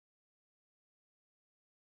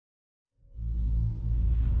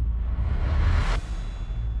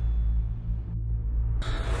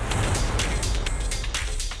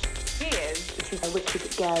This is a wicked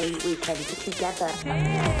gay weekend together.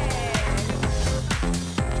 Right,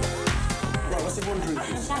 what's everyone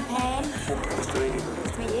drinking? Champagne. Nice to meet you.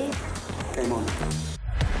 Nice to meet you. Game on.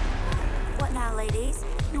 What now, ladies?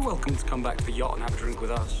 You're welcome to come back to the yacht and have a drink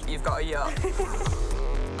with us. You've got a yacht. Lead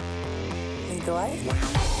the way.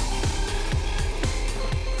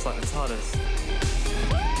 It's like the TARDIS.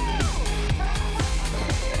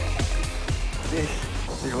 This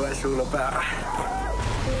is what it's all about.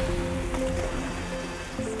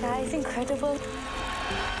 This guy's incredible.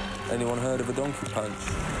 Anyone heard of a donkey punch?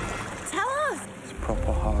 Tell us. It's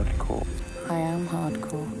proper hardcore. I am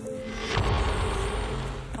hardcore.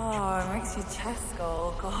 Oh, it makes your chest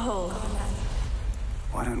go cold.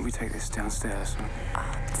 Why don't we take this downstairs?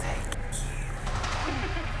 I'll take it.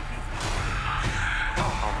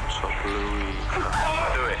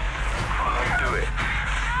 Do it. Do it.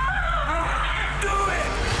 Do it!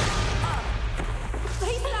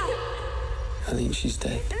 I think she's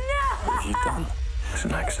dead. What have you done? It's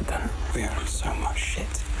an accident. We are in so much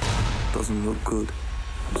shit. Doesn't look good.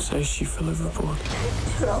 So she fell overboard.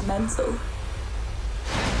 You're not mental.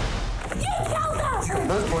 She's got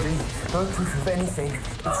no body, no proof of anything.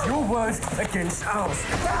 It's your word against ours.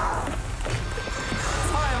 Tie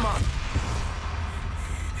him up.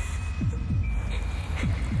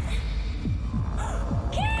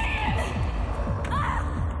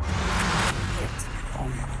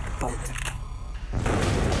 On boat.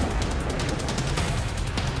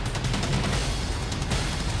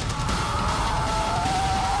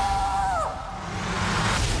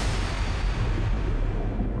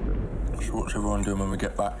 So what's everyone doing when we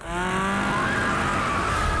get back?